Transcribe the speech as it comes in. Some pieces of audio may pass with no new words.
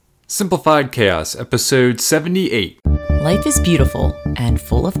Simplified Chaos, episode 78. Life is beautiful and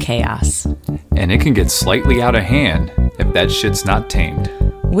full of chaos. And it can get slightly out of hand if that shit's not tamed.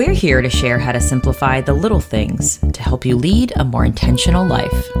 We're here to share how to simplify the little things to help you lead a more intentional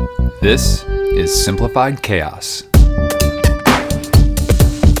life. This is Simplified Chaos.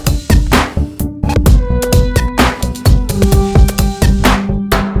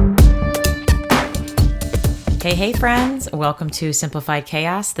 Hey friends, welcome to Simplified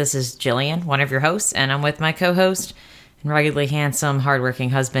Chaos. This is Jillian, one of your hosts, and I'm with my co-host and ruggedly handsome,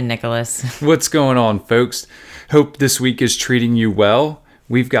 hardworking husband, Nicholas. What's going on, folks? Hope this week is treating you well.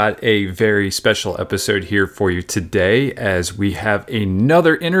 We've got a very special episode here for you today as we have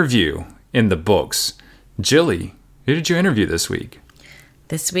another interview in the books. Jilly, who did you interview this week?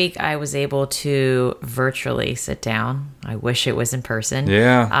 This week, I was able to virtually sit down. I wish it was in person.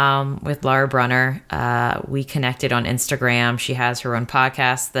 Yeah. With Laura Brunner. We connected on Instagram. She has her own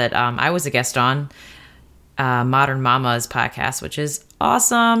podcast that I was a guest on, Modern Mama's podcast, which is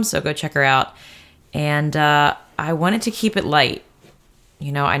awesome. So go check her out. And I wanted to keep it light.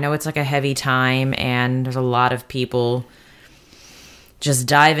 You know, I know it's like a heavy time and there's a lot of people just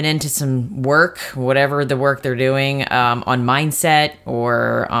diving into some work, whatever the work they're doing, on mindset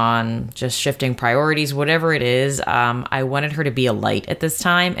or on just shifting priorities, whatever it is. I wanted her to be a light at this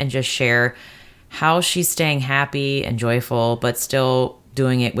time and just share how she's staying happy and joyful, but still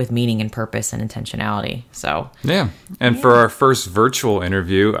doing it with meaning and purpose and intentionality. So For our first virtual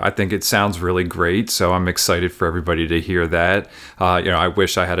interview, I think it sounds really great. So I'm excited for everybody to hear that. I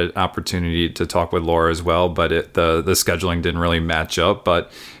wish I had an opportunity to talk with Laura as well, but the scheduling didn't really match up.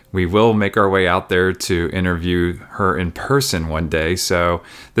 But we will make our way out there to interview her in person one day. So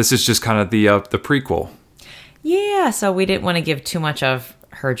this is just kind of the prequel. Yeah. So we didn't want to give too much of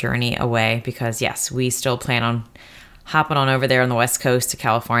her journey away because yes, we still plan on hopping on over there on the West Coast to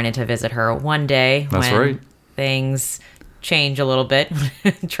California to visit her one day. That's right. Things change a little bit,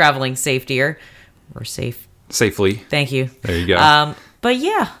 traveling safely. Thank you. There you go. But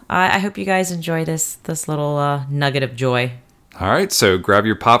yeah, I hope you guys enjoy this little nugget of joy. All right, so grab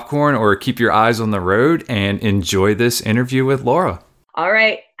your popcorn or keep your eyes on the road and enjoy this interview with Laura. All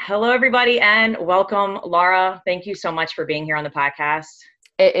right. Hello, everybody, and welcome, Laura. Thank you so much for being here on the podcast.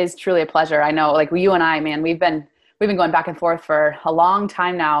 It is truly a pleasure. I know, like you and I, man, we've been going back and forth for a long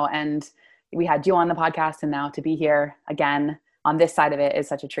time now, and we had you on the podcast, and now to be here again on this side of it is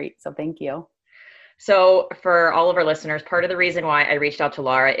such a treat. So thank you. So for all of our listeners, part of the reason why I reached out to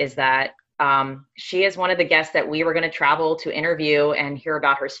Laura is that she is one of the guests that we were going to travel to interview and hear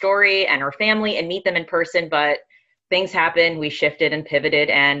about her story and her family and meet them in person, but things happened. We shifted and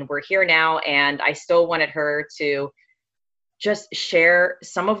pivoted, and we're here now, and I still wanted her to just share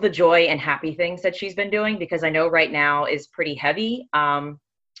some of the joy and happy things that she's been doing, because I know right now is pretty heavy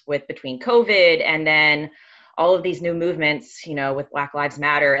with between COVID and then all of these new movements, you know, with Black Lives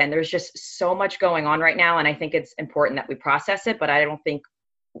Matter. And there's just so much going on right now. And I think it's important that we process it, but I don't think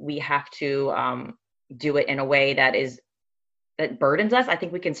we have to do it in a way that burdens us. I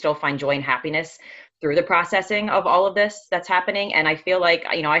think we can still find joy and happiness through the processing of all of this that's happening. And I feel like,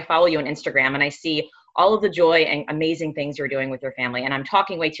 you know, I follow you on Instagram and I see all of the joy and amazing things you're doing with your family. And I'm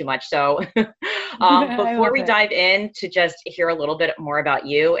talking way too much. So before we dive in to just hear a little bit more about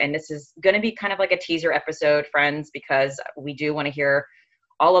you, and this is going to be kind of like a teaser episode, friends, because we do want to hear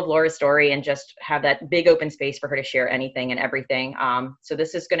all of Laura's story and just have that big open space for her to share anything and everything. So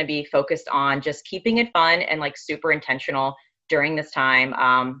this is going to be focused on just keeping it fun and like super intentional during this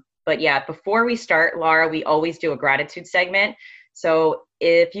time. But yeah, before we start, Laura, we always do a gratitude segment. So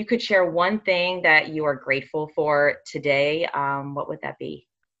if you could share one thing that you are grateful for today, what would that be?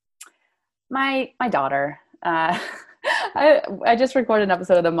 My daughter. I just recorded an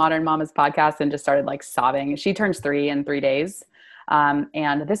episode of the Modern Mama's podcast and just started like sobbing. She turns 3 in 3 days.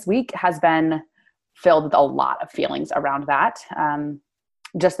 And this week has been filled with a lot of feelings around that.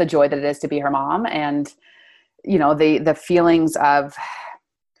 Just the joy that it is to be her mom, and, you know, the feelings of,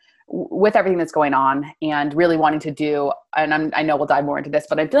 with everything that's going on and really wanting to do, and I know we'll dive more into this,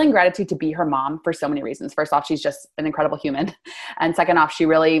 but I'm feeling gratitude to be her mom for so many reasons. First off, she's just an incredible human. And second off, she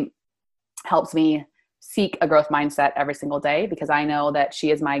really helps me seek a growth mindset every single day, because I know that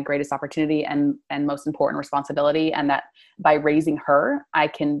she is my greatest opportunity and most important responsibility. And that by raising her, I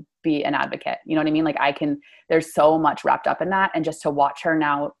can be an advocate. You know what I mean? Like there's so much wrapped up in that. And just to watch her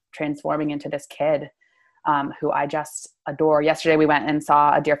now transforming into this kid who I just adore. Yesterday we went and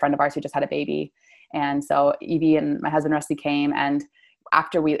saw a dear friend of ours who just had a baby. And so Evie and my husband Rusty came, and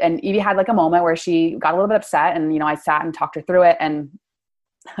Evie had like a moment where she got a little bit upset, and, you know, I sat and talked her through it, and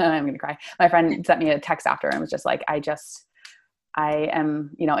I'm going to cry. My friend sent me a text after and was just like, I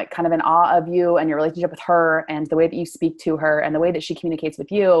am, kind of in awe of you and your relationship with her and the way that you speak to her and the way that she communicates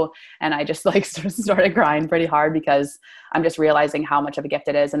with you. And I just like started crying pretty hard because I'm just realizing how much of a gift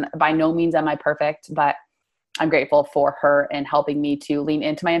it is. And by no means am I perfect, but I'm grateful for her in helping me to lean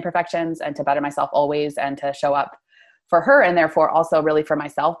into my imperfections and to better myself always and to show up for her, and therefore also really for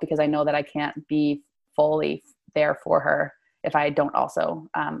myself, because I know that I can't be fully there for her if I don't also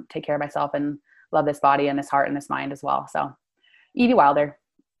take care of myself and love this body and this heart and this mind as well. So Evie Wilder.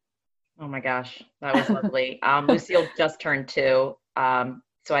 Oh my gosh, that was lovely. Lucille just turned 2.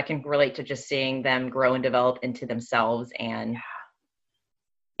 So I can relate to just seeing them grow and develop into themselves. And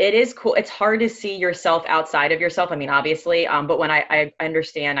it is cool. It's hard to see yourself outside of yourself. I mean, obviously, but when I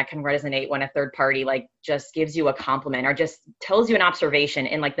understand, I can resonate when a third party like just gives you a compliment or just tells you an observation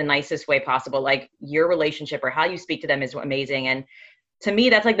in like the nicest way possible. Like your relationship or how you speak to them is amazing. And to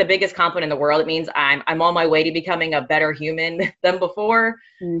me, that's like the biggest compliment in the world. It means I'm on my way to becoming a better human than before.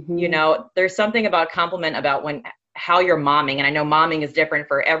 Mm-hmm. There's something about compliment about how you're momming. And I know momming is different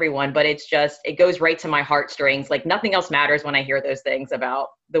for everyone, but it goes right to my heartstrings. Like nothing else matters when I hear those things about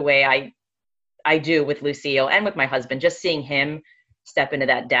the way I do with Lucille and with my husband. Just seeing him step into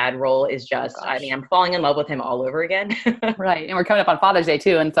that dad role is just, I'm falling in love with him all over again. Right. And we're coming up on Father's Day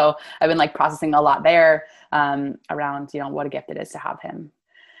too. And so I've been like processing a lot there around, what a gift it is to have him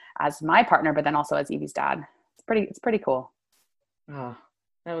as my partner, but then also as Evie's dad. It's pretty cool. Oh,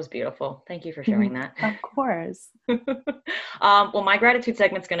 that was beautiful. Thank you for sharing that. Of course. Well, my gratitude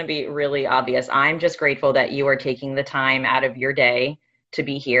segment's going to be really obvious. I'm just grateful that you are taking the time out of your day to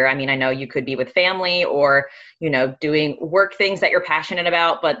be here. I mean, I know you could be with family or, doing work things that you're passionate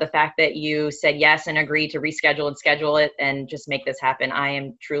about, but the fact that you said yes and agreed to reschedule and schedule it and just make this happen, I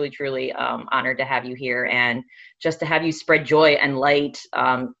am truly, truly honored to have you here and just to have you spread joy and light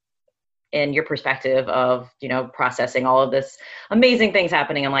in your perspective of, processing all of this amazing things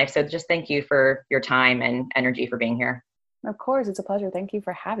happening in life. So just thank you for your time and energy for being here. Of course. It's a pleasure. Thank you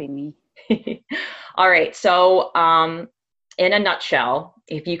for having me. All right. So, in a nutshell,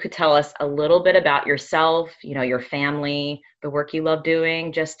 if you could tell us a little bit about yourself, your family, the work you love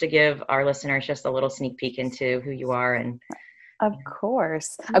doing, just to give our listeners just a little sneak peek into who you are. And Of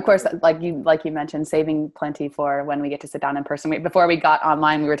course, like you mentioned, saving plenty for when we get to sit down in person. Before we got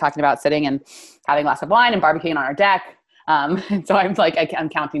online, we were talking about sitting and having a glass of wine and barbecuing on our deck. And so I'm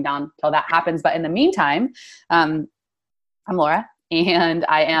counting down till that happens. But in the meantime, I'm Laura. And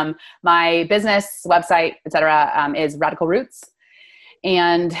my business website, et cetera, is Radical Roots.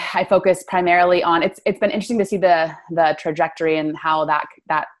 And I focus primarily on, it's been interesting to see the trajectory and how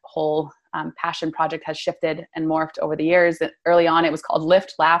that whole passion project has shifted and morphed over the years. Early on, it was called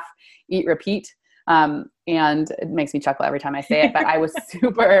Lift, Laugh, Eat, Repeat. And it makes me chuckle every time I say it, but I was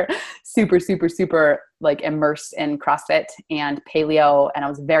super, super, super, super like immersed in CrossFit and paleo. And I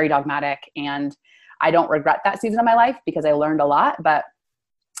was very dogmatic, and I don't regret that season of my life because I learned a lot, but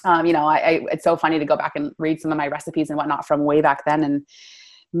it's so funny to go back and read some of my recipes and whatnot from way back then. And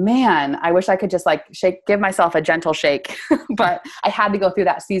man, I wish I could just like give myself a gentle shake, but I had to go through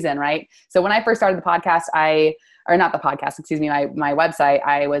that season. Right. So when I first started the podcast, my website,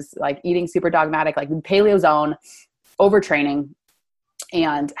 I was like eating super dogmatic, like paleo zone, overtraining,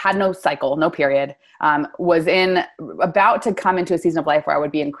 and had no cycle, no period. Was about to come into a season of life where I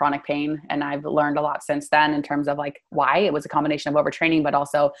would be in chronic pain. And I've learned a lot since then in terms of like why. It was a combination of overtraining, but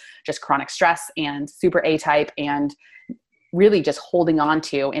also just chronic stress and super A-type, and really just holding on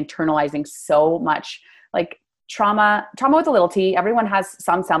to, internalizing so much like trauma with a little t. Everyone has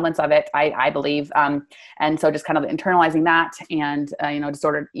some semblance of it, I believe. And so just kind of internalizing that and,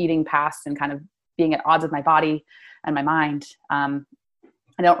 disordered eating past and kind of being at odds with my body and my mind.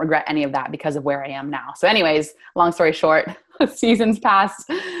 I don't regret any of that because of where I am now. So anyways, long story short, seasons passed,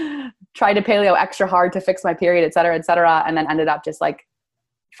 tried to paleo extra hard to fix my period, et cetera, and then ended up just like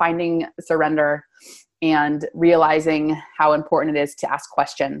finding surrender and realizing how important it is to ask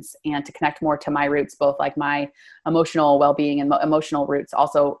questions and to connect more to my roots, both like my emotional well-being and emotional roots,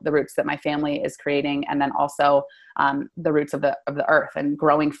 also the roots that my family is creating, and then also the roots of the earth and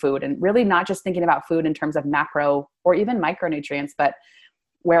growing food, and really not just thinking about food in terms of macro or even micronutrients, but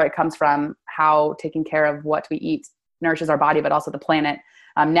where it comes from, how taking care of what we eat nourishes our body, but also the planet.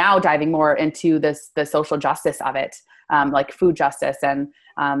 Now diving more into the social justice of it, like food justice and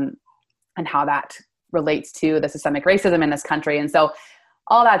how that relates to the systemic racism in this country. And so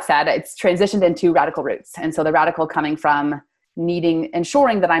all that said, it's transitioned into Radical Roots. And so the radical coming from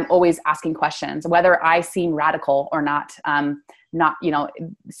ensuring that I'm always asking questions, whether I seem radical or not,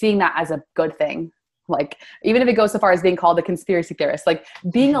 seeing that as a good thing. Like, even if it goes so far as being called a conspiracy theorist, like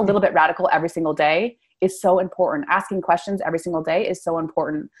being a little bit radical every single day is so important. Asking questions every single day is so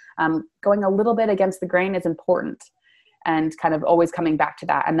important. Going a little bit against the grain is important, and kind of always coming back to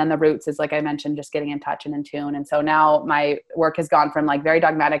that. And then the roots is, like I mentioned, just getting in touch and in tune. And so now my work has gone from like very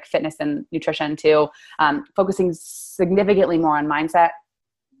dogmatic fitness and nutrition to focusing significantly more on mindset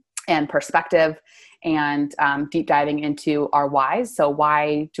and perspective, and deep diving into our whys. So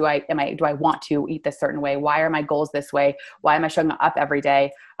why do I want to eat this certain way? Why are my goals this way? Why am I showing up every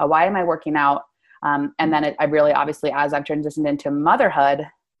day? Why am I working out? And then I really, obviously, as I've transitioned into motherhood,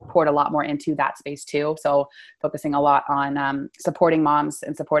 poured a lot more into that space too. So focusing a lot on supporting moms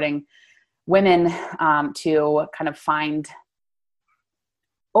and supporting women to kind of find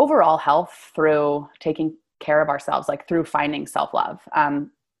overall health through taking care of ourselves, like through finding self-love.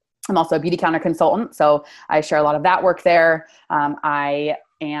 I'm also a Beauty Counter consultant, so I share a lot of that work there. I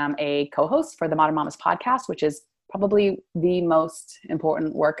am a co-host for the Modern Mamas podcast, which is probably the most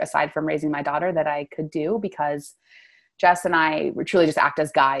important work aside from raising my daughter that I could do, because Jess and I truly just act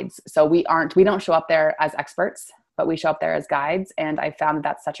as guides. So we don't show up there as experts, but we show up there as guides. And I found that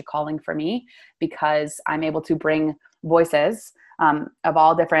that's such a calling for me, because I'm able to bring voices of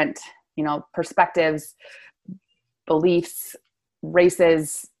all different, perspectives, beliefs,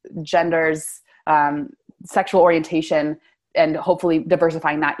 races, genders, sexual orientation, and hopefully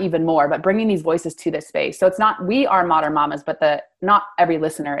diversifying that even more, but bringing these voices to this space. So it's not, we are modern mamas, but not every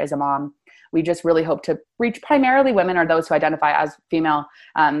listener is a mom. We just really hope to reach primarily women or those who identify as female,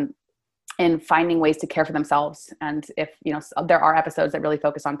 in finding ways to care for themselves. And if, there are episodes that really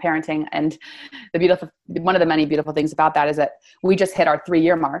focus on parenting, and one of the many beautiful things about that is that we just hit our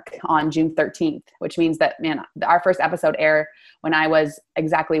 3-year mark on June 13th, which means that, our first episode aired when I was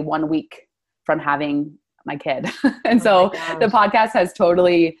exactly 1 week from having my kid. And so the podcast has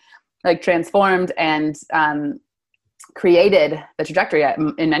totally transformed and, created the trajectory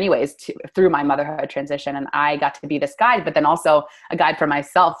in many ways through my motherhood transition. And I got to be this guide, but then also a guide for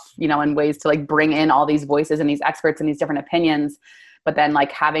myself, in ways to bring in all these voices and these experts and these different opinions. But then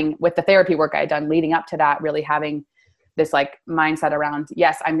having, with the therapy work I had done leading up to that, really having this mindset around,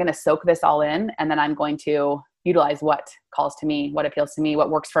 yes, I'm going to soak this all in, and then I'm going to utilize what calls to me, what appeals to me, what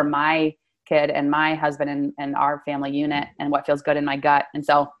works for my kid and my husband and our family unit, and what feels good in my gut. And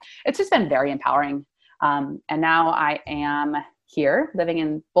so it's just been very empowering. And now I am here living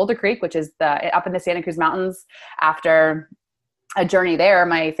in Boulder Creek, which is up in the Santa Cruz Mountains. After a journey there,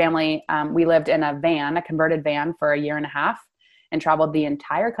 my family, we lived in a converted van for 1.5 years and traveled the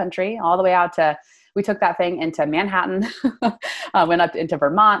entire country all the way out we took that thing into Manhattan, went up into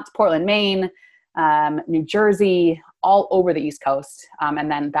Vermont, Portland, Maine, New Jersey, all over the East Coast. And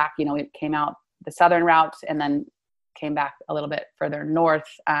then back, we came out the southern route and then came back a little bit further north,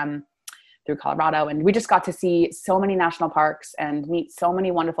 through Colorado. And we just got to see so many national parks and meet so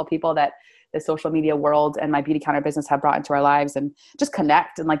many wonderful people that the social media world and my Beauty Counter business have brought into our lives, and just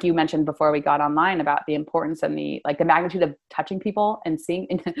connect. And like you mentioned before we got online about the importance and the magnitude of touching people and seeing,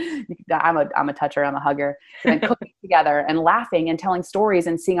 I'm a toucher, I'm a hugger, and cooking together and laughing and telling stories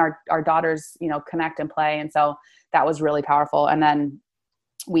and seeing our daughters, connect and play. And so that was really powerful. And then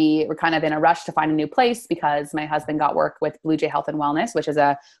we were kind of in a rush to find a new place because my husband got work with Blue Jay Health and Wellness, which is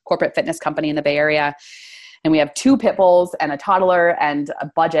a corporate fitness company in the Bay Area. And we have 2 pit bulls and a toddler and a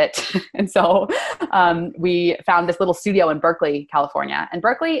budget. And so we found this little studio in Berkeley, California. And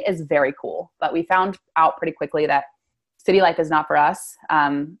Berkeley is very cool, but we found out pretty quickly that city life is not for us.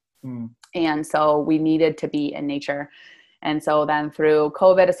 And so we needed to be in nature. And so then through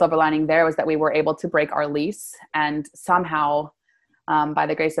COVID, a silver lining there was that we were able to break our lease, and somehow, by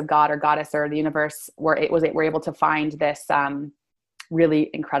the grace of God or goddess or the universe, we're able to find this really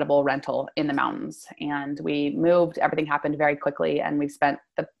incredible rental in the mountains. And we moved, everything happened very quickly, and we've spent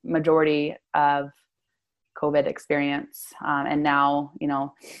the majority of COVID experience. And now,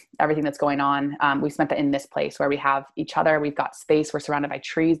 everything that's going on, we spent that in this place where we have each other, we've got space, we're surrounded by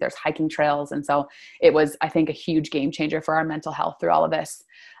trees, there's hiking trails. And so it was, I think, a huge game changer for our mental health through all of this.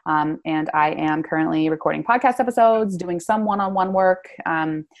 And I am currently recording podcast episodes, doing some one-on-one work,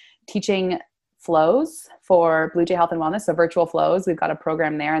 teaching flows for Blue Jay Health and Wellness. So virtual flows, we've got a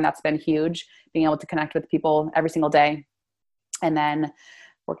program there, and that's been huge, being able to connect with people every single day. And then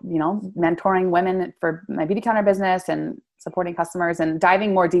mentoring women for my Beauty Counter business and supporting customers, and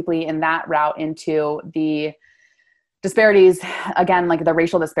diving more deeply in that route into the disparities, again, the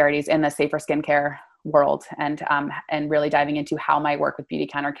racial disparities in the safer skincare world, and really diving into how my work with Beauty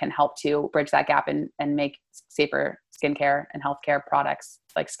Counter can help to bridge that gap and make safer skincare and healthcare products,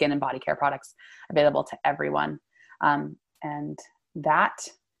 like skin and body care products, available to everyone. And that,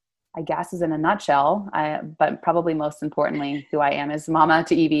 I guess, is in a nutshell, but probably most importantly, who I am is mama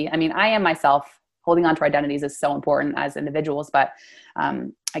to Evie. I mean, I am myself holding on to our identities is so important as individuals, but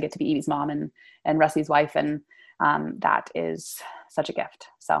I get to be Evie's mom and Rusty's wife. And that is such a gift.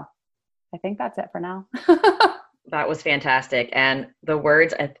 So I think that's it for now. That was fantastic. And the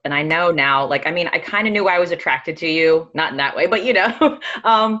words, and I know now, like, I mean, I kind of knew I was attracted to you, not in that way, but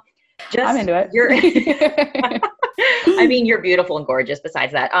I'm into it. I mean, you're beautiful and gorgeous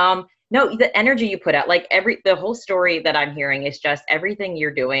besides that. No, the energy you put out, like the whole story that I'm hearing is just everything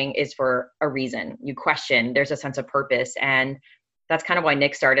you're doing is for a reason. You question, there's a sense of purpose. And that's kind of why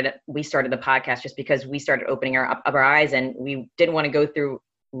we started the podcast, just because we started opening our eyes, and we didn't want to go through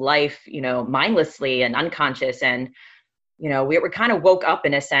life, mindlessly and unconscious. And, we were kind of woke up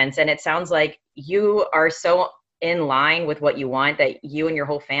in a sense. And it sounds like you are so in line with what you want that you and your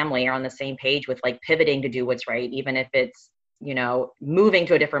whole family are on the same page with like pivoting to do what's right, even if it's, moving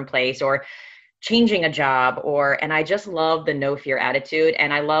to a different place or changing a job and I just love the no fear attitude.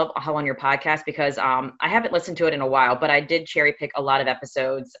 And I love how on your podcast, because I haven't listened to it in a while, but I did cherry pick a lot of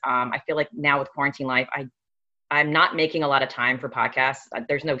episodes. I feel like now with quarantine life, I'm not making a lot of time for podcasts.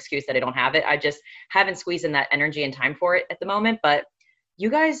 There's no excuse that I don't have it. I just haven't squeezed in that energy and time for it at the moment. But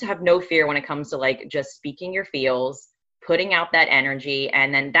you guys have no fear when it comes to like just speaking your feels, putting out that energy.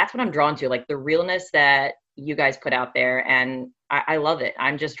 And then that's what I'm drawn to, like the realness that you guys put out there. And I love it.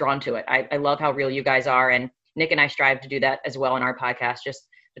 I'm just drawn to it. I love how real you guys are. And Nick and I strive to do that as well in our podcast, just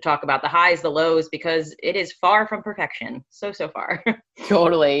to talk about the highs, the lows, because it is far from perfection. So far.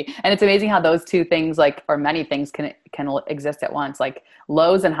 Totally. And it's amazing how those two things, like, or many things can exist at once. Like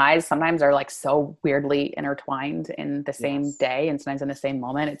lows and highs sometimes are like so weirdly intertwined in the same day and sometimes in the same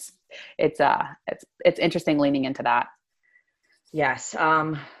moment. It's interesting leaning into that. Yes.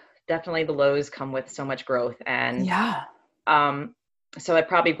 Definitely the lows come with so much growth. And so it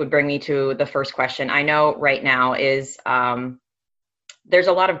probably would bring me to the first question. I know right now is, there's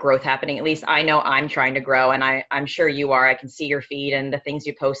a lot of growth happening. At least I know I'm trying to grow, and I'm sure you are. I can see your feed and the things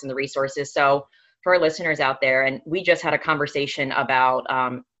you post and the resources. So for our listeners out there, and we just had a conversation about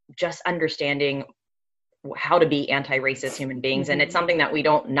just understanding how to be anti-racist human beings. Mm-hmm. And it's something that we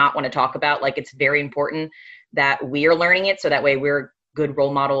don't not want to talk about. Like, it's very important that we are learning it, so that way we're good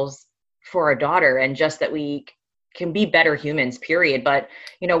role models for our daughter, and just that we can be better humans, period. But,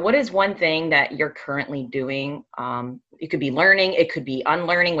 what is one thing that you're currently doing? It could be learning, it could be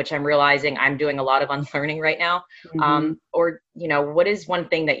unlearning, which I'm realizing I'm doing a lot of unlearning right now. Mm-hmm. Or, what is one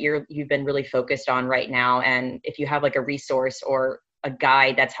thing that you've been really focused on right now? And if you have like a resource or a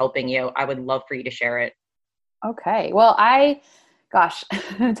guide that's helping you, I would love for you to share it. Okay. Well, gosh,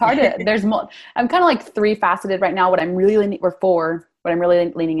 it's hard to, there's more, I'm kind of like three faceted right now. What I'm really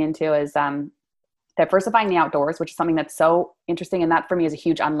leaning into is, diversifying the outdoors, which is something that's so interesting. And that for me is a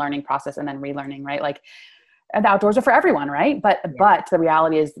huge unlearning process and then relearning, right? Like the outdoors are for everyone, right? But the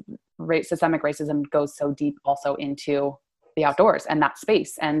reality is systemic racism goes so deep also into the outdoors and that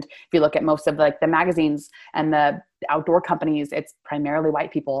space. And if you look at most of like the magazines and the outdoor companies, it's primarily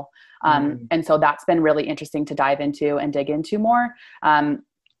white people. And so that's been really interesting to dive into and dig into more. And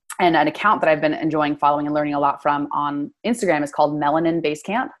an account that I've been enjoying following and learning a lot from on Instagram is called Melanin Base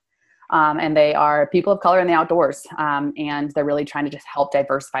Camp. And they are people of color in the outdoors. And they're really trying to just help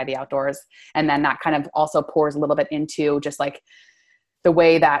diversify the outdoors. And then that kind of also pours a little bit into just like the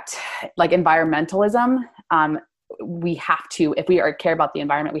way that like environmentalism, we have to, if we care about the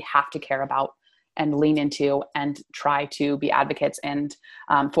environment, we have to care about and lean into and try to be advocates and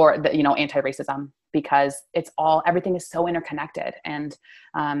for the, anti-racism, because everything is so interconnected. And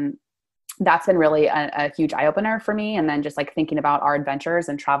that's been really a huge eye opener for me. And then just like thinking about our adventures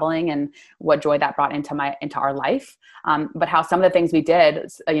and traveling and what joy that brought into our life. But how some of the things we did,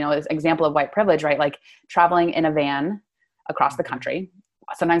 is an example of white privilege, right? Like traveling in a van across the country.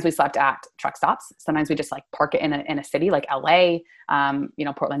 Sometimes we slept at truck stops. Sometimes we just like park it in a city like LA,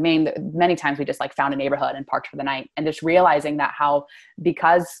 Portland, Maine. Many times we just like found a neighborhood and parked for the night, and just realizing that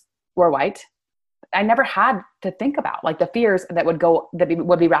because we're white, I never had to think about like the fears that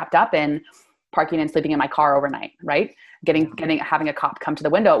would be wrapped up in parking and sleeping in my car overnight, right? Having a cop come to the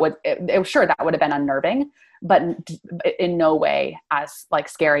window. Sure, that would have been unnerving, but in no way as like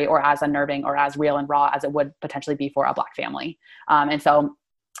scary or as unnerving or as real and raw as it would potentially be for a Black family. And so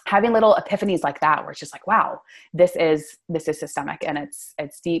having little epiphanies like that, where it's just like, wow, this is systemic and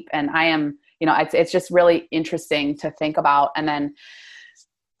it's deep. And I am, it's just really interesting to think about. And then,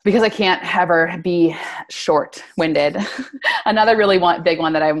 because I can't ever be short-winded, another really big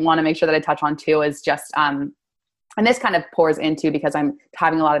one that I want to make sure that I touch on too is just, and this kind of pours into, because I'm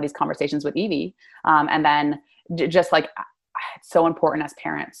having a lot of these conversations with Evie, and then just like, it's so important as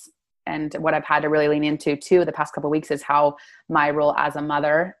parents and what I've had to really lean into too the past couple of weeks is how my role as a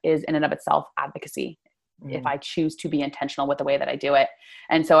mother is in and of itself advocacy. If I choose to be intentional with the way that I do it.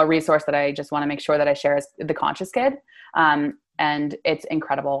 And so a resource that I just want to make sure that I share is The Conscious Kid. And it's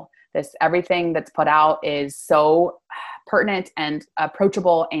incredible. Everything that's put out is so pertinent and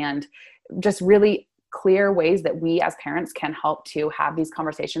approachable and just really clear ways that we as parents can help to have these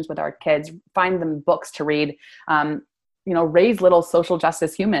conversations with our kids, find them books to read, raise little social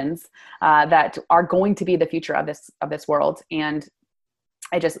justice humans that are going to be the future of this world. And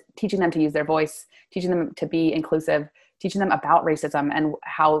teaching them to use their voice, teaching them to be inclusive, teaching them about racism and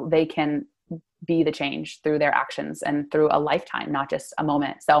how they can be the change through their actions and through a lifetime, not just a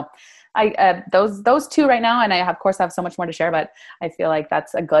moment. So those two right now, and I of course have so much more to share, but I feel like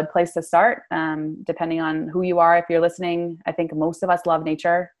that's a good place to start. Depending on who you are, if you're listening, I think most of us love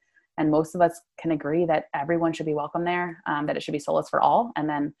nature and most of us can agree that everyone should be welcome there, that it should be solace for all. And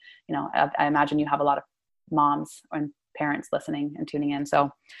then, I imagine you have a lot of moms and parents listening and tuning in.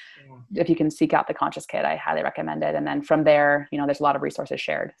 So if you can seek out The Conscious Kid, I highly recommend it. And then from there, there's a lot of resources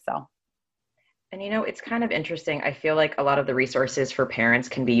shared. So. And it's kind of interesting. I feel like a lot of the resources for parents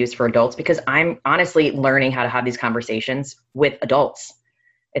can be used for adults because I'm honestly learning how to have these conversations with adults.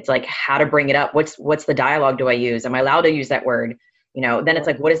 It's like how to bring it up. What's the dialogue do I use? Am I allowed to use that word? Then it's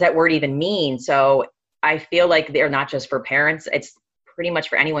like, what does that word even mean? So I feel like they're not just for parents. It's pretty much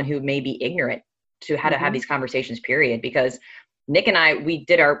for anyone who may be ignorant to how to have these conversations, period. Because Nick and we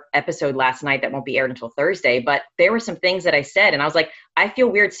did our episode last night that won't be aired until Thursday, but there were some things that I said and I was like, I feel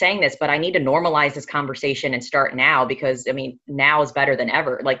weird saying this, but I need to normalize this conversation and start now because now is better than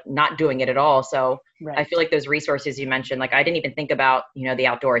ever, like not doing it at all. So right. I feel like those resources you mentioned, like I didn't even think about, the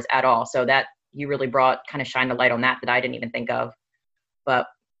outdoors at all. So that you really shined a light on that I didn't even think of. But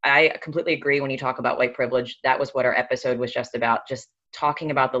I completely agree when you talk about white privilege. That was what our episode was just about, just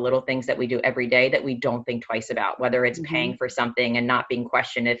talking about the little things that we do every day that we don't think twice about, whether it's paying for something and not being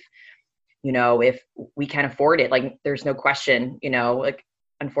questioned if we can afford it. Like there's no question, like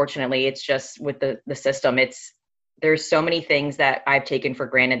unfortunately it's just with the system, there's so many things that I've taken for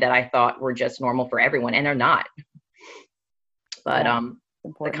granted that I thought were just normal for everyone and they're not. But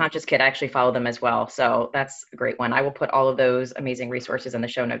The Conscious Kid, I actually follow them as well. So that's a great one. I will put all of those amazing resources in the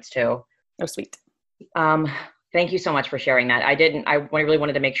show notes too. Oh, sweet. Thank you so much for sharing that. I really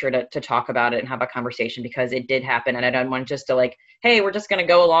wanted to make sure to talk about it and have a conversation because it did happen. And I don't want just to like, hey, we're just going to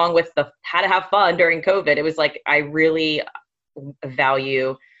go along with how to have fun during COVID. It was like, I really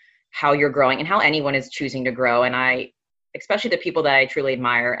value how you're growing and how anyone is choosing to grow. And especially the people that I truly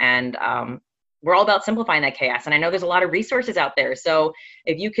admire. And we're all about simplifying that chaos. And I know there's a lot of resources out there. So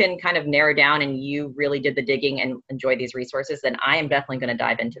if you can kind of narrow down and you really did the digging and enjoy these resources, then I am definitely going to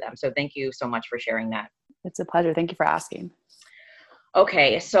dive into them. So thank you so much for sharing that. It's a pleasure. Thank you for asking.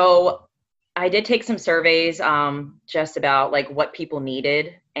 Okay. So I did take some surveys just about like what people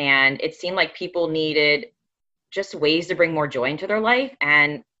needed. And it seemed like people needed just ways to bring more joy into their life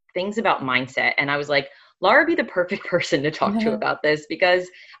and things about mindset. And I was like, Laura would be the perfect person to talk to about this because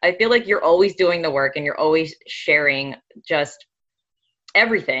I feel like you're always doing the work and you're always sharing just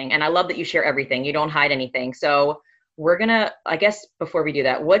everything. And I love that you share everything. You don't hide anything. So we're going to, I guess, before we do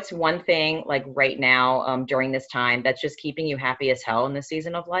that, what's one thing like right now during this time that's just keeping you happy as hell in this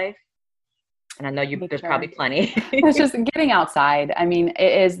season of life? And I know there's probably plenty. It's just getting outside. I mean,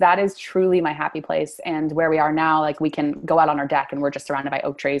 that is truly my happy place. And where we are now, like we can go out on our deck and we're just surrounded by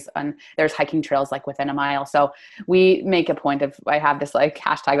oak trees and there's hiking trails like within a mile. So we make a point of, I have this like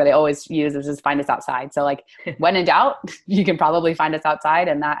hashtag that I always use is just find us outside. So like when in doubt, you can probably find us outside.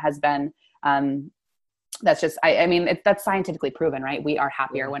 And that has been, that's just, that's scientifically proven, right? We are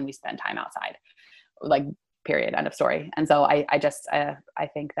happier when we spend time outside, like period, end of story. And so I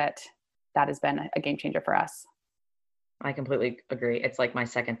think that has been a game changer for us. I completely agree. It's like my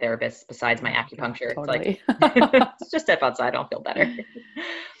second therapist besides my acupuncture. Totally. It's like, just step outside. I'll feel better.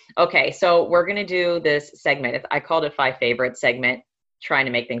 Okay. So we're going to do this segment. I called it 5 Favorites segment, trying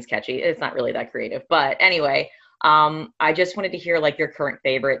to make things catchy. It's not really that creative, but anyway, I just wanted to hear like your current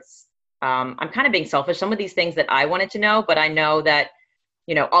favorites. I'm kind of being selfish. Some of these things that I wanted to know, but I know that,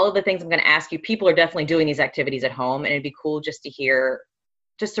 all of the things I'm going to ask you, people are definitely doing these activities at home and it'd be cool just to hear,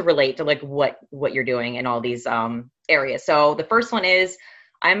 just to relate to like what you're doing in all these areas. So the first one is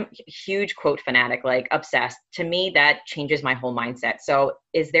I'm a huge quote fanatic, like obsessed. To me, that changes my whole mindset. So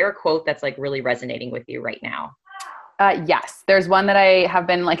is there a quote that's like really resonating with you right now? Yes, there's one that I have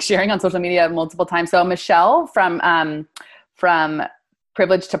been like sharing on social media multiple times. So Michelle from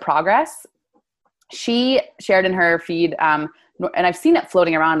Privilege to Progress, she shared in her feed, and I've seen it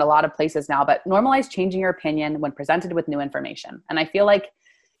floating around a lot of places now, but normalize changing your opinion when presented with new information. And I feel like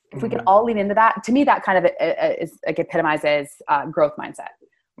if we can all lean into that, to me, that kind of is like epitomizes growth mindset.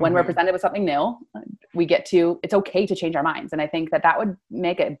 When we're presented with something new, it's okay to change our minds. And I think that would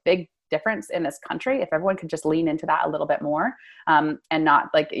make a big difference in this country if everyone could just lean into that a little bit more, and not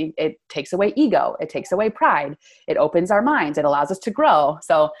like it takes away ego, it takes away pride, it opens our minds, it allows us to grow.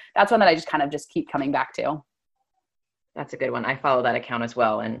 So that's one that I just kind of just keep coming back to. That's a good one. I follow that account as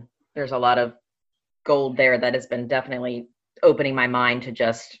well, and there's a lot of gold there that has been definitely opening my mind to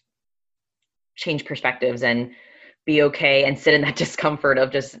just change perspectives and be okay and sit in that discomfort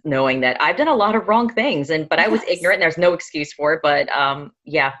of just knowing that I've done a lot of wrong things, but I was ignorant and there's no excuse for it. But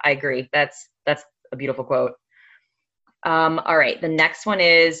yeah, I agree. That's a beautiful quote. All right. The next one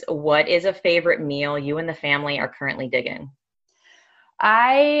is, what is a favorite meal you and the family are currently digging?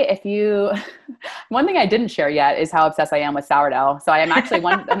 One thing I didn't share yet is how obsessed I am with sourdough. So I am actually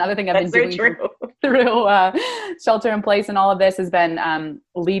another thing I've been doing through shelter in place and all of this has been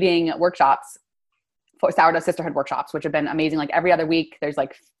leading workshops for sourdough sisterhood workshops, which have been amazing. Like every other week, there's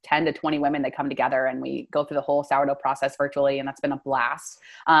like 10 to 20 women that come together and we go through the whole sourdough process virtually. And that's been a blast.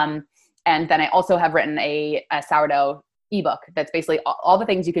 And then I also have written a sourdough ebook that's basically all the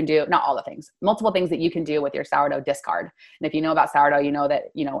things you can do, not all the things, multiple things that you can do with your sourdough discard. And if you know about sourdough, you know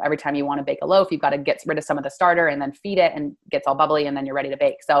that, every time you want to bake a loaf, you've got to get rid of some of the starter and then feed it and it gets all bubbly and then you're ready to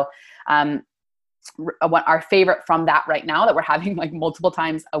bake. So our favorite from that right now that we're having like multiple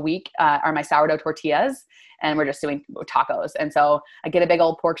times a week are my sourdough tortillas, and we're just doing tacos. And so I get a big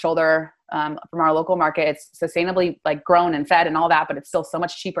old pork shoulder from our local market. It's sustainably like grown and fed and all that, but it's still so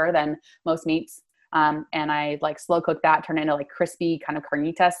much cheaper than most meats. And I like slow cook that, turn it into like crispy kind of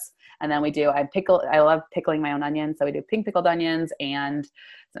carnitas. And then I love pickling my own onions. So we do pink pickled onions and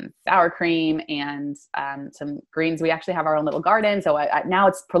some sour cream and some greens. We actually have our own little garden. So now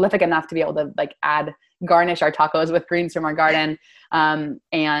it's prolific enough to be able to like garnish our tacos with greens from our garden.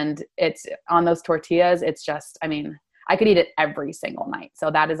 And it's on those tortillas. It's just, I could eat it every single night. So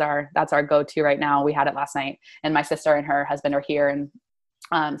that's our go-to right now. We had it last night and my sister and her husband are here. And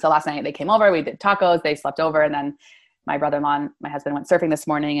so last night they came over, we did tacos, they slept over, and then my brother-in-law and my husband went surfing this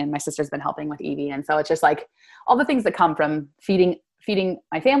morning, and my sister's been helping with Evie. And so it's just like all the things that come from feeding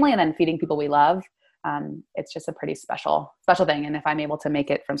my family and then feeding people we love. It's just a pretty special thing. And if I'm able to make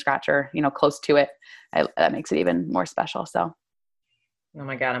it from scratch or, close to it, that makes it even more special. So. Oh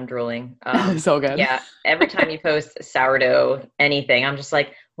my God, I'm drooling. So good. Yeah. Every time you post sourdough, anything, I'm just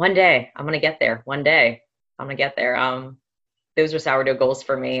like, one day I'm going to get there. One day I'm going to get there. Those are sourdough goals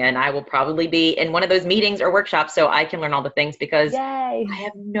for me. And I will probably be in one of those meetings or workshops so I can learn all the things because Yay. I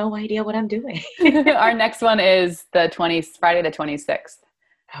have no idea what I'm doing. Our next one is Friday the 26th.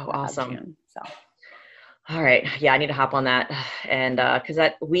 Oh, awesome. June, so. All right. Yeah, I need to hop on that. And because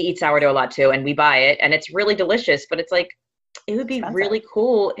we eat sourdough a lot too, and we buy it and it's really delicious, but it's like, it would be really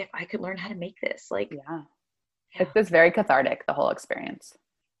cool if I could learn how to make this. Like, yeah. It's just very cathartic, the whole experience.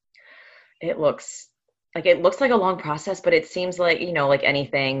 It looks like a long process, but it seems like, like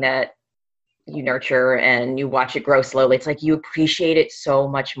anything that you nurture and you watch it grow slowly, it's like you appreciate it so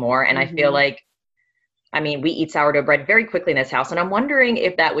much more. And I feel like, we eat sourdough bread very quickly in this house. And I'm wondering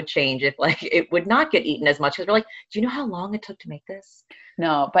if that would change, if like it would not get eaten as much. Because we're like, do you know how long it took to make this?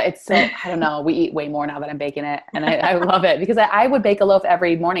 No, but it's so, I don't know. We eat way more now that I'm baking it. And I love it because I would bake a loaf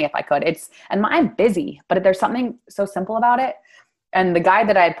every morning if I could. And I'm busy, but there's something so simple about it. And the guide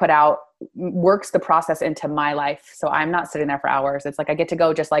that I had put out works the process into my life. So I'm not sitting there for hours. It's like, I get to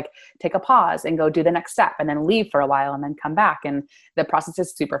go just like take a pause and go do the next step and then leave for a while and then come back. And the process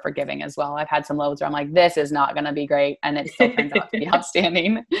is super forgiving as well. I've had some loads where I'm like, this is not going to be great. And it still turns out to be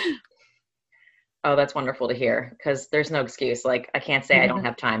outstanding. Oh, that's wonderful to hear because there's no excuse. Like I can't say I don't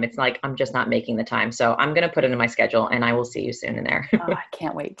have time. It's like, I'm just not making the time. So I'm going to put it in my schedule and I will see you soon in there. Oh, I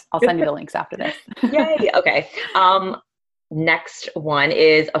can't wait. I'll send you the links after this. Yay. Okay. Next one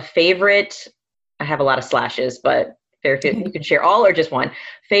is a favorite. I have a lot of slashes, but you can share all or just one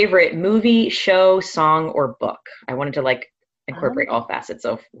favorite movie, show, song, or book. I wanted to like incorporate all facets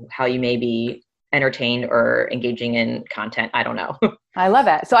of how you may be entertained or engaging in content. I don't know. I love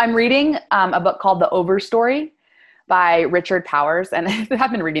it. So I'm reading a book called The Overstory by Richard Powers. And I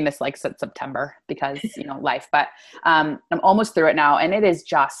have been reading this like since September because, life, but I'm almost through it now. And it is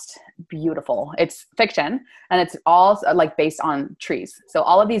just beautiful. It's fiction and it's all like based on trees. So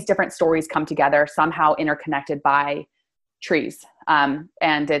all of these different stories come together somehow interconnected by trees. And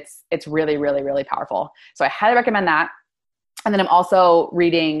it's really, really, really powerful. So I highly recommend that. And then I'm also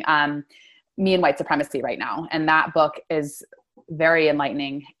reading Me and White Supremacy right now. And that book is very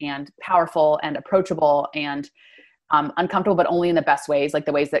enlightening and powerful and approachable and uncomfortable, but only in the best ways, like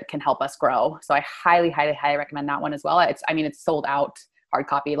the ways that can help us grow. So I highly, highly, highly recommend that one as well. It's sold out hard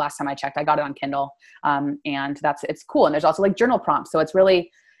copy. Last time I checked, I got it on Kindle. And it's cool. And there's also like journal prompts. So it's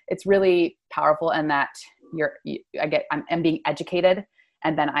really powerful in that I'm being educated,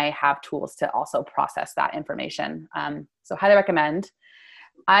 and then I have tools to also process that information. So highly recommend.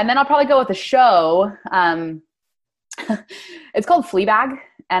 And then I'll probably go with a show. It's called Fleabag,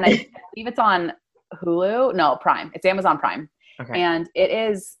 and I believe it's on Hulu. No, Prime. It's Amazon Prime. Okay. And it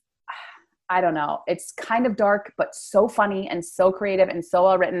is, I don't know, it's kind of dark, but so funny and so creative and so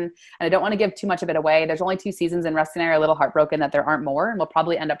well written. And I don't want to give too much of it away. There's only 2 seasons, and Rusty and I are a little heartbroken that there aren't more, and we'll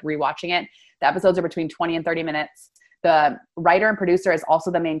probably end up rewatching it. The episodes are between 20 and 30 minutes. The writer and producer is also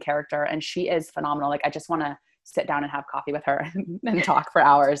the main character, and she is phenomenal. Like, I just want to sit down and have coffee with her and talk for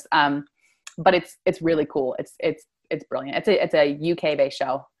hours. But it's really cool. It's brilliant. It's a UK based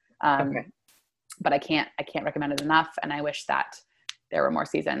show. Okay. But I can't recommend it enough. And I wish that there were more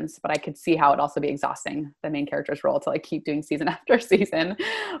seasons, but I could see how it'd also be exhausting, the main character's role, to like keep doing season after season.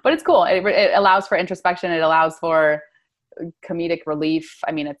 But it's cool. It allows for introspection. It allows for comedic relief.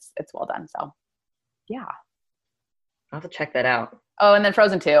 I mean, it's well done. So yeah. I'll have to check that out. Oh, and then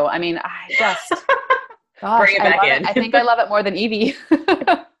Frozen 2. I mean, I just, gosh, Bring it back in. I think I love it more than Evie.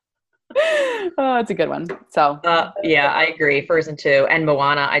 Oh, it's a good one. So yeah, I agree. Frozen 2 and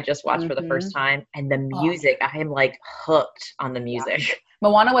Moana, I just watched for the first time, and the music, I am like hooked on the music. Yeah.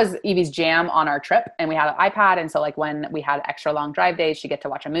 Moana was Evie's jam on our trip, and we had an iPad. And so like when we had extra long drive days, she'd get to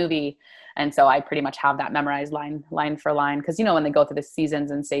watch a movie. And so I pretty much have that memorized line for line. Cause you know, when they go through the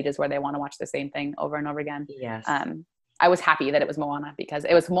seasons and stages where they want to watch the same thing over and over again. Yes. I was happy that it was Moana, because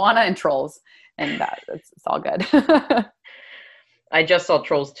it was Moana and Trolls, and it's all good. I just saw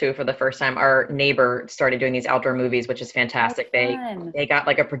Trolls 2 for the first time. Our neighbor started doing these outdoor movies, which is fantastic. They got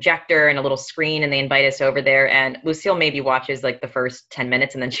like a projector and a little screen, and they invite us over there. And Lucille maybe watches like the first 10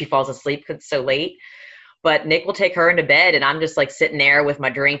 minutes, and then she falls asleep because it's so late. But Nick will take her into bed, and I'm just like sitting there with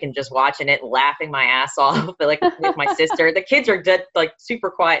my drink and just watching it, laughing my ass off. But like with my sister, the kids are dead, like super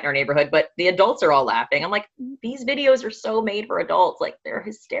quiet in our neighborhood, but the adults are all laughing. I'm like, these videos are so made for adults. Like, they're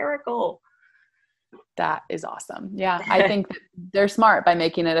hysterical. That is awesome. Yeah. I think they're smart by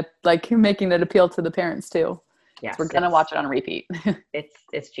making it appeal to the parents too. Yes. We're going to watch it on repeat.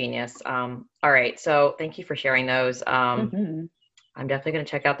 It's genius. All right. So thank you for sharing those. I'm definitely going to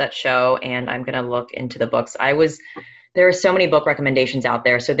check out that show, and I'm going to look into the books. There are so many book recommendations out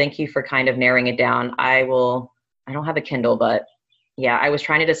there. So thank you for kind of narrowing it down. I don't have a Kindle, but yeah, I was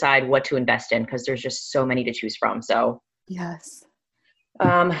trying to decide what to invest in, because there's just so many to choose from. So yes.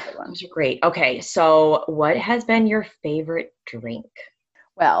 Those are great. Okay. So what has been your favorite drink?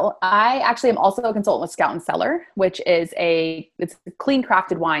 Well, I actually am also a consultant with Scout and Cellar, which is it's a clean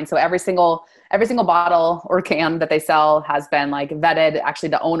crafted wine. So every single bottle or can that they sell has been like vetted. Actually,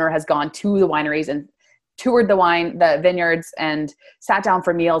 the owner has gone to the wineries and toured the vineyards, and sat down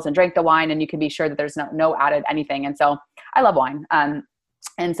for meals and drank the wine. And you can be sure that there's no added anything. And so I love wine.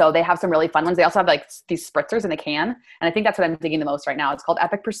 And so they have some really fun ones. They also have like these spritzers in a can. And I think that's what I'm digging the most right now. It's called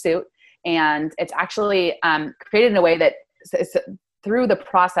Epic Pursuit. And it's actually created in a way that it's through the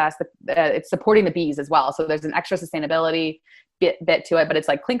process, it's supporting the bees as well. So there's an extra sustainability bit to it, but it's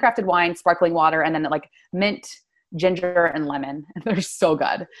like clean crafted wine, sparkling water, and then like mint, ginger, and lemon. They're so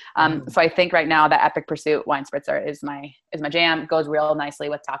good. So I think right now that Epic Pursuit wine spritzer is my jam. It goes real nicely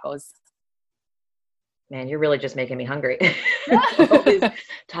with tacos. Man, you're really just making me hungry.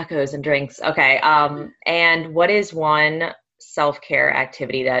 Tacos and drinks. Okay. And what is one self-care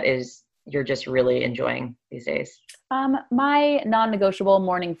activity that you're just really enjoying these days? My non-negotiable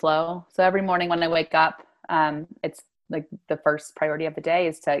morning flow. So every morning when I wake up, it's like the first priority of the day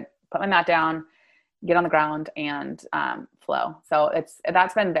is to put my mat down, get on the ground, and flow. So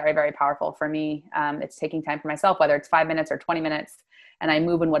that's been very, very powerful for me. It's taking time for myself, whether it's 5 minutes or 20 minutes. And I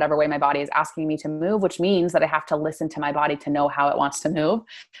move in whatever way my body is asking me to move, which means that I have to listen to my body to know how it wants to move.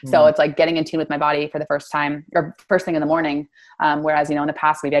 So it's like getting in tune with my body for the first time, or first thing in the morning. Whereas, in the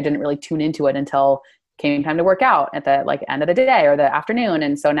past, maybe I didn't really tune into it until came time to work out at the end of the day or the afternoon.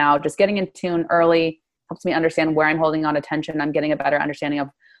 And so now just getting in tune early helps me understand where I'm holding on to tension. I'm getting a better understanding of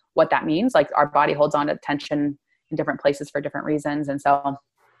what that means. Like our body holds on to tension in different places for different reasons. And so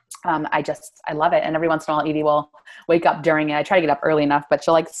I love it. And every once in a while, Evie will wake up during it. I try to get up early enough, but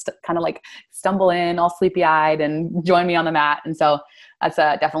she'll kind of stumble in all sleepy eyed and join me on the mat. And so that's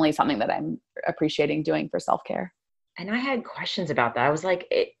definitely something that I'm appreciating doing for self-care. And I had questions about that. I was like,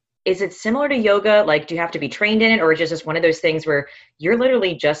 is it similar to yoga? Like, do you have to be trained in it, or is it just one of those things where you're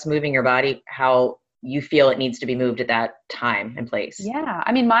literally just moving your body how you feel it needs to be moved at that time and place? Yeah.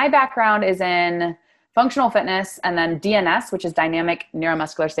 I mean, my background is in functional fitness, and then DNS, which is dynamic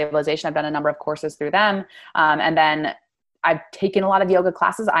neuromuscular stabilization. I've done a number of courses through them. And then I've taken a lot of yoga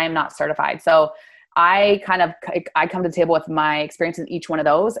classes. I am not certified. So I come to the table with my experience in each one of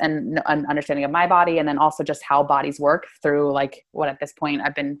those and an understanding of my body. And then also just how bodies work through like what at this point,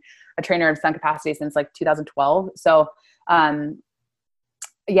 I've been a trainer in some capacity since like 2012. So,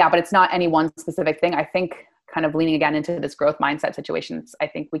 yeah, but it's not any one specific thing. I think kind of leaning again into this growth mindset situations, I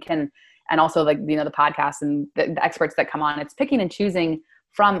think we can, and also like, you know, the podcast and the experts that come on, it's picking and choosing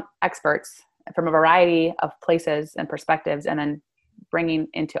from experts from a variety of places and perspectives, and then bringing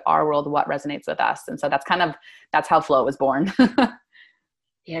into our world what resonates with us. And so that's how flow was born.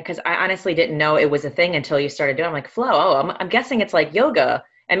 Yeah, because I honestly didn't know it was a thing until you started doing. I'm like, flow. Oh, I'm guessing it's like yoga.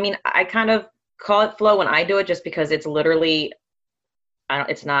 I mean, I kind of call it flow when I do it, just because it's literally,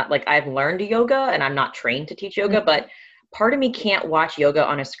 it's not like I've learned yoga and I'm not trained to teach yoga, but part of me can't watch yoga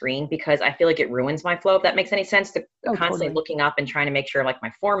on a screen because I feel like it ruins my flow. If that makes any sense, to constantly looking up and trying to make sure like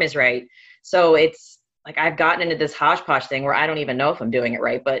my form is right. So it's like, I've gotten into this hodgepodge thing where I don't even know if I'm doing it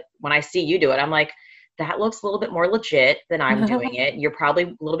right. But when I see you do it, I'm like, that looks a little bit more legit than I'm doing it. You're probably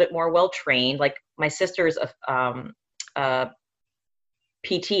a little bit more well-trained. Like my sister's a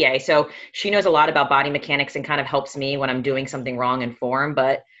PTA, so she knows a lot about body mechanics and kind of helps me when I'm doing something wrong in form.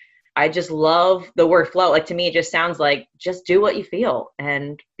 But I just love the word flow. Like to me, it just sounds like just do what you feel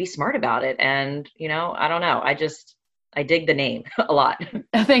and be smart about it. And, you know, I don't know. I dig the name a lot.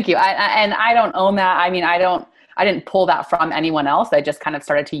 Thank you. I don't own that. I mean, I didn't pull that from anyone else. I just kind of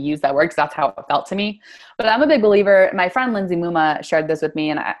started to use that word because that's how it felt to me. But I'm a big believer. My friend Lindsay Muma shared this with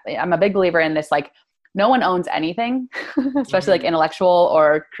me, and I'm a big believer in this, like, no one owns anything, especially like intellectual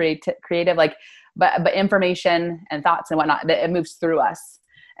or creative, like, but information and thoughts and whatnot, it moves through us.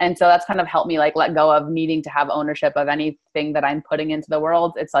 And so that's kind of helped me like let go of needing to have ownership of anything that I'm putting into the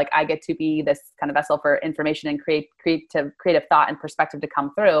world. It's like, I get to be this kind of vessel for information and creative thought and perspective to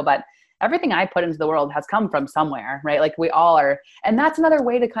come through. But everything I put into the world has come from somewhere, right? Like we all are. And that's another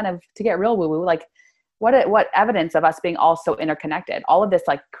way to get real woo-woo. Like what evidence of us being all so interconnected, all of this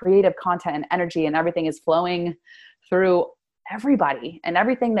like creative content and energy and everything is flowing through everybody, and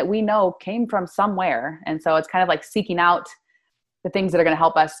everything that we know came from somewhere. And so it's kind of like seeking out the things that are going to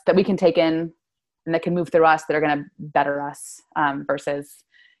help us, that we can take in and that can move through us, that are going to better us, versus,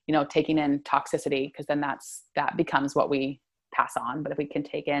 you know, taking in toxicity, because then that becomes what we pass on. But if we can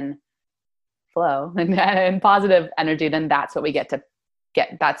take in flow and positive energy, then that's what we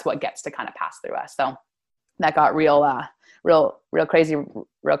that's what gets to kind of pass through us. So that got real crazy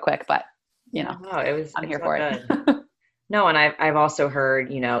real quick, but you know, I'm here for it. No, and I've also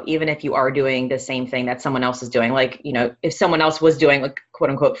heard, you know, even if you are doing the same thing that someone else is doing, like, you know, if someone else was doing like quote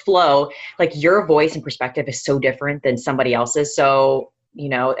unquote flow, like your voice and perspective is so different than somebody else's. So, you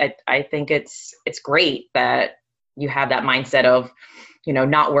know, I think it's great that you have that mindset of, you know,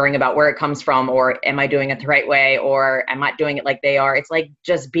 not worrying about where it comes from, or am I doing it the right way, or am I doing it like they are? It's like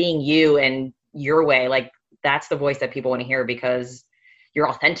just being you and your way. Like that's the voice that people want to hear because you're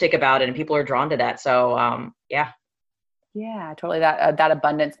authentic about it and people are drawn to that. So, yeah. Yeah, totally. That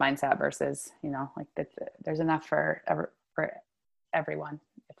abundance mindset versus, you know, like there's enough for everyone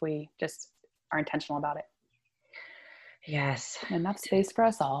if we just are intentional about it. Yes. Enough space for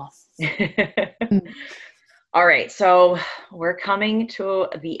us all. All right. So we're coming to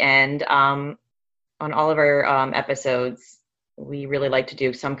the end. On all of our episodes, we really like to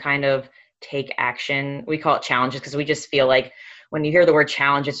do some kind of take action. We call it challenges because we just feel like when you hear the word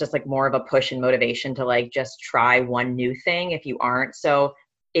challenge, it's just like more of a push and motivation to like just try one new thing if you aren't. So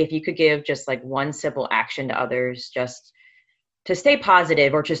if you could give just like one simple action to others, just to stay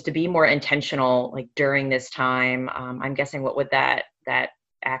positive or just to be more intentional, like during this time, I'm guessing what would that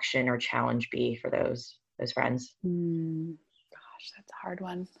action or challenge be for those friends? Gosh, that's a hard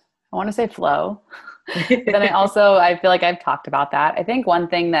one. I want to say flow, but then I feel like I've talked about that. I think one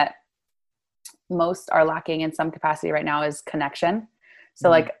thing that most are lacking in some capacity right now is connection. So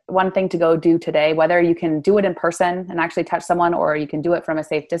like one thing to go do today, whether you can do it in person and actually touch someone, or you can do it from a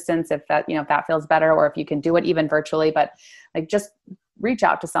safe distance, if that, you know, if that feels better, or if you can do it even virtually, but like just reach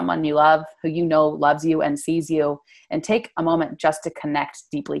out to someone you love, who you know loves you and sees you, and take a moment just to connect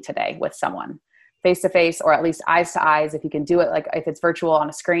deeply today with someone face to face, or at least eyes to eyes. If you can do it, like if it's virtual on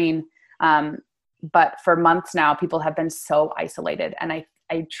a screen. But for months now, people have been so isolated, and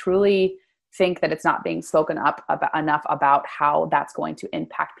I truly think that it's not being spoken up enough about how that's going to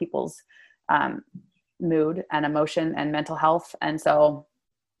impact people's mood and emotion and mental health. And so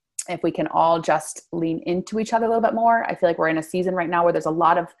if we can all just lean into each other a little bit more, I feel like we're in a season right now where there's a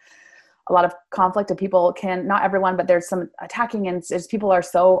lot of conflict, and people not everyone, but there's some attacking, and people are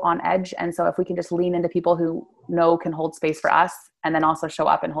so on edge. And so if we can just lean into people who know can hold space for us, and then also show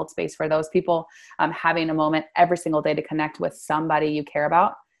up and hold space for those people. Having a moment every single day to connect with somebody you care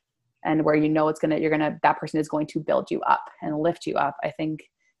about, and where that person is going to build you up and lift you up. I think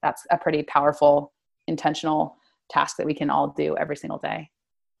that's a pretty powerful, intentional task that we can all do every single day.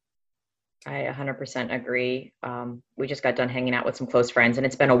 I 100% agree. We just got done hanging out with some close friends, and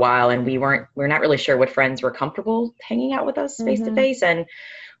it's been a while, and we're not really sure what friends were comfortable hanging out with us face to face. And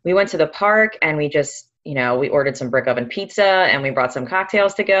we went to the park, and we just, we ordered some brick oven pizza, and we brought some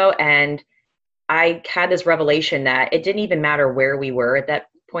cocktails to go. And I had this revelation that it didn't even matter where we were at that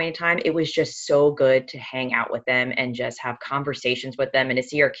point in time. It was just so good to hang out with them and just have conversations with them, and to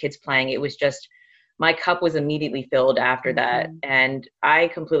see our kids playing. It was just, my cup was immediately filled after that. And I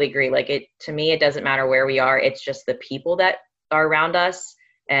completely agree. To me, it doesn't matter where we are. It's just the people that are around us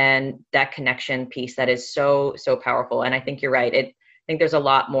and that connection piece that is so, so powerful. And I think you're right. I think there's a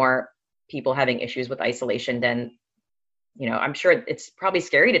lot more people having issues with isolation than, I'm sure it's probably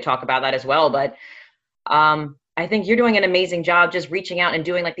scary to talk about that as well. But I think you're doing an amazing job just reaching out and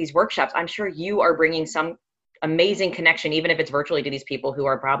doing these workshops. I'm sure you are bringing some amazing connection, even if it's virtually, to these people who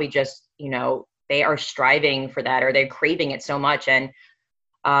are probably just, they are striving for that, or they're craving it so much. And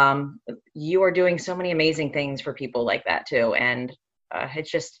you are doing so many amazing things for people like that too. And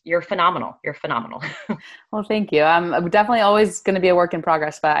it's just, you're phenomenal. You're phenomenal. Well, thank you. I'm definitely always going to be a work in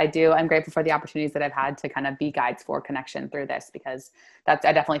progress, but I'm grateful for the opportunities that I've had to kind of be guides for connection through this, because I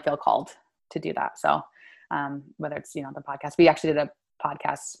definitely feel called to do that. So whether it's, the podcast, we actually did a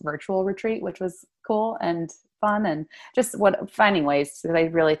podcast virtual retreat, which was cool and fun, and just finding ways, because I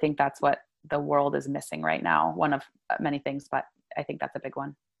really think that's what the world is missing right now. One of many things, but I think that's a big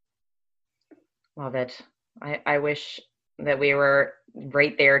one. Love it. I wish that we were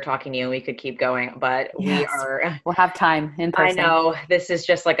right there talking to you and we could keep going, but yes, we'll have time in person. I know this is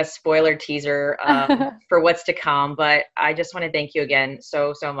just like a spoiler teaser for what's to come, but I just want to thank you again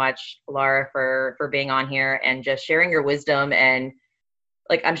so much, Laura, for being on here and just sharing your wisdom. And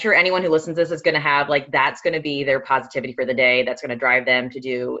I'm sure anyone who listens to this is going to have that's going to be their positivity for the day. That's going to drive them to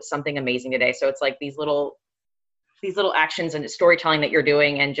do something amazing today. So it's these little actions and storytelling that you're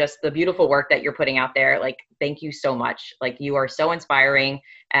doing, and just the beautiful work that you're putting out there. Thank you so much. You are so inspiring,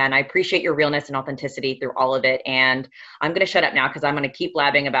 and I appreciate your realness and authenticity through all of it. And I'm going to shut up now, because I'm going to keep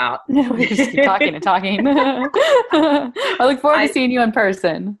blabbing about. We just keep talking and talking. I look forward to seeing you in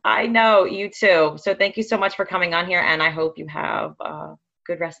person. I know, you too. So thank you so much for coming on here, and I hope you have a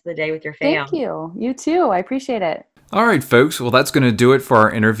good rest of the day with your family. Thank you. You too. I appreciate it. All right, folks. Well, that's going to do it for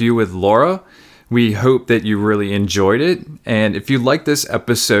our interview with Laura. We hope that you really enjoyed it. And if you like this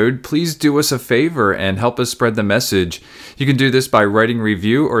episode, please do us a favor and help us spread the message. You can do this by writing a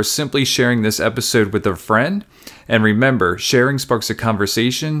review or simply sharing this episode with a friend. And remember, sharing sparks a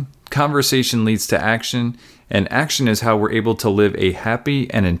conversation, conversation leads to action, and action is how we're able to live a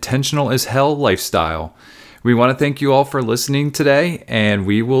happy and intentional as hell lifestyle. We want to thank you all for listening today, and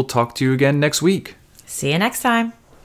we will talk to you again next week. See you next time.